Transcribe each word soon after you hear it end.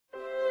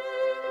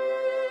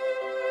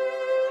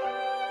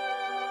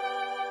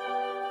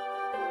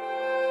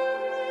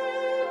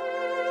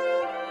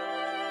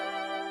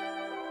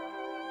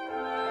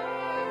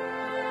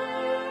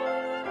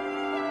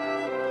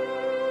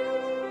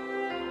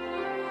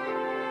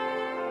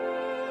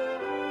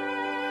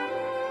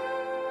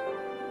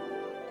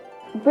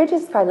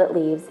Bridges, Scarlet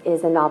Leaves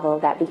is a novel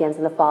that begins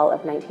in the fall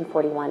of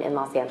 1941 in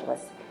Los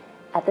Angeles.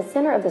 At the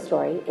center of the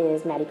story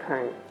is Maddie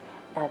Kern,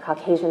 a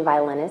Caucasian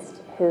violinist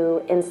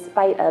who, in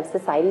spite of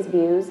society's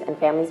views and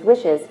family's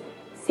wishes,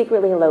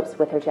 secretly elopes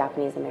with her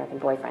Japanese-American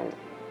boyfriend.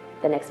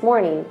 The next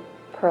morning,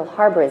 Pearl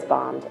Harbor is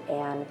bombed,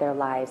 and their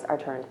lives are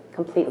turned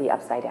completely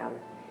upside down.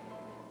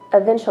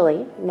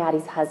 Eventually,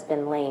 Maddie's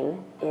husband,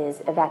 Lane,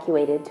 is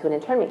evacuated to an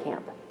internment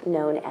camp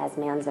known as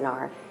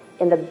Manzanar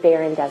in the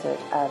barren desert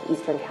of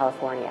eastern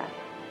California.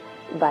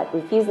 But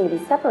refusing to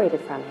be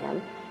separated from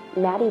him,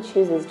 Maddie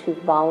chooses to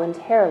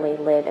voluntarily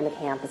live in the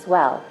camp as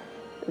well,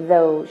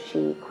 though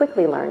she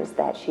quickly learns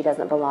that she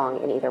doesn't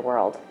belong in either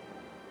world.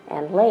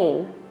 And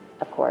Lane,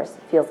 of course,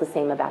 feels the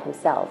same about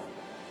himself.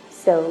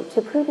 So,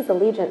 to prove his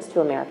allegiance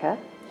to America,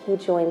 he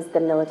joins the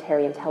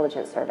Military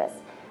Intelligence Service,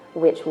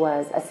 which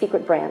was a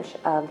secret branch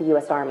of the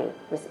U.S. Army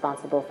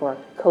responsible for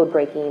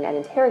code-breaking and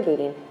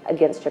interrogating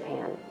against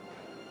Japan.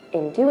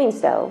 In doing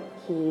so,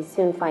 he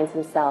soon finds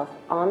himself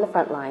on the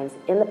front lines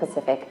in the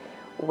Pacific,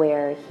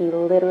 where he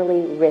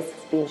literally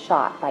risks being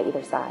shot by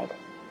either side.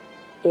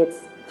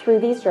 It's through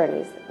these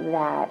journeys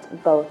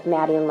that both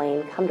Maddie and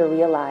Lane come to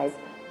realize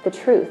the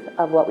truth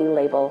of what we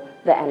label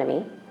the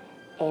enemy,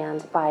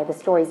 and by the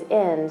story's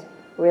end,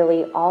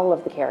 really all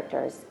of the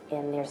characters,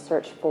 in their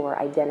search for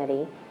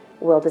identity,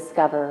 will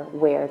discover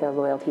where their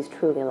loyalties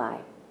truly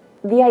lie.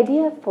 The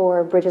idea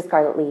for Bridges,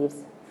 Scarlet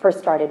Leaves first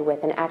started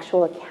with an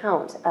actual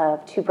account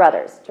of two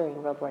brothers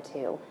during World War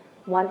II.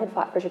 One had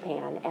fought for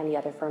Japan and the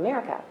other for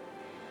America.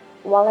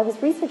 While I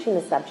was researching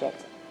the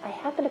subject, I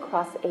happened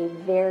across a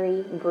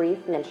very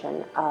brief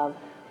mention of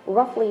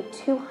roughly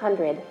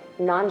 200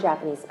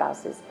 non-Japanese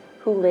spouses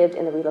who lived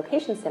in the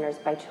relocation centers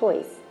by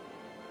choice.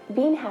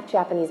 Being half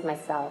Japanese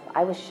myself,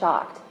 I was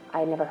shocked. I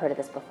had never heard of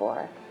this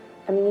before.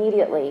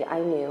 Immediately, I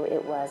knew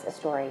it was a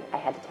story I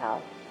had to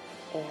tell.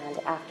 And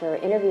after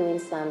interviewing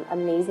some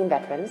amazing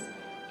veterans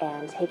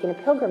and taking a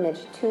pilgrimage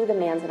to the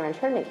Manzanar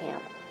internment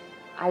camp,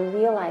 I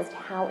realized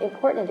how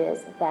important it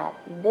is that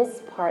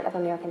this part of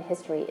American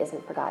history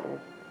isn't forgotten.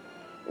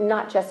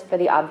 Not just for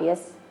the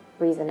obvious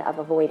reason of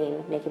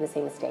avoiding making the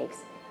same mistakes,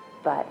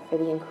 but for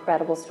the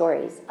incredible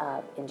stories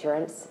of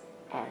endurance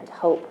and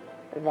hope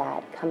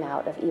that come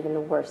out of even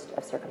the worst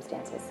of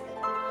circumstances.